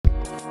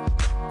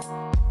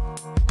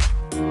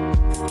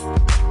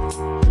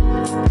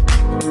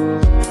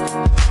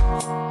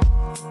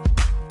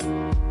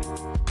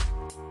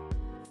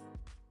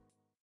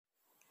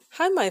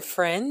Hi, my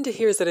friend.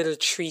 Here's a little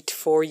treat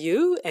for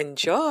you.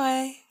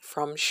 Enjoy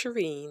from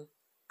Shireen.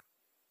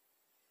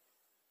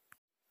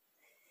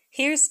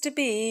 Here's to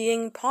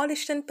being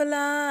polished and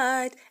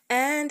polite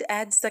and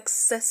add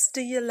success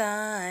to your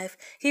life.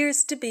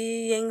 Here's to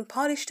being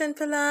polished and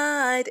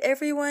polite.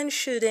 Everyone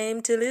should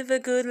aim to live a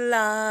good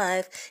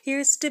life.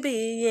 Here's to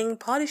being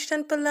polished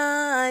and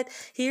polite.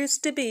 Here's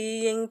to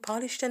being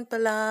polished and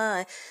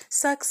polite.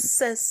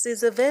 Success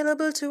is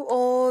available to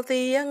all, the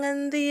young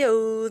and the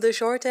old, the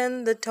short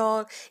and the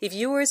tall. If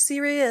you are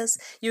serious,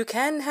 you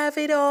can have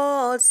it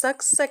all.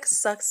 Success,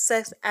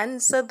 success,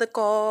 answer the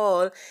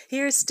call.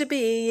 Here's to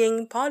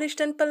being polished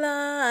and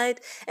polite,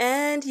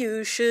 and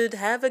you should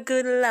have a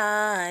good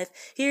life.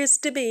 Here's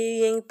to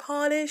being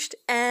polished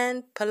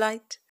and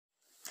polite.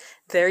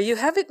 There you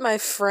have it, my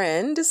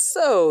friend.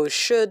 So,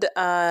 should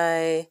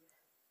I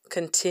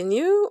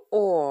continue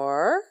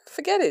or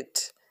forget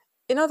it?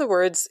 In other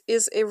words,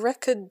 is a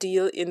record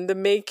deal in the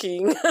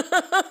making?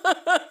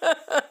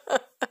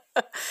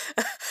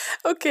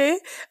 Okay,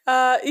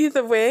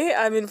 either way,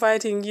 I'm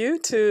inviting you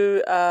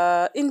to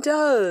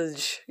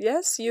indulge.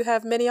 Yes, you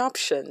have many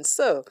options.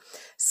 So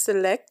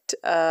select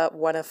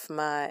one of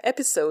my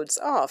episodes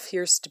of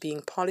Here's to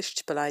Being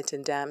Polished, Polite,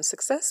 and Damn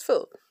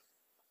Successful.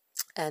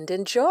 And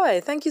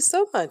enjoy. Thank you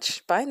so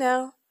much. Bye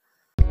now.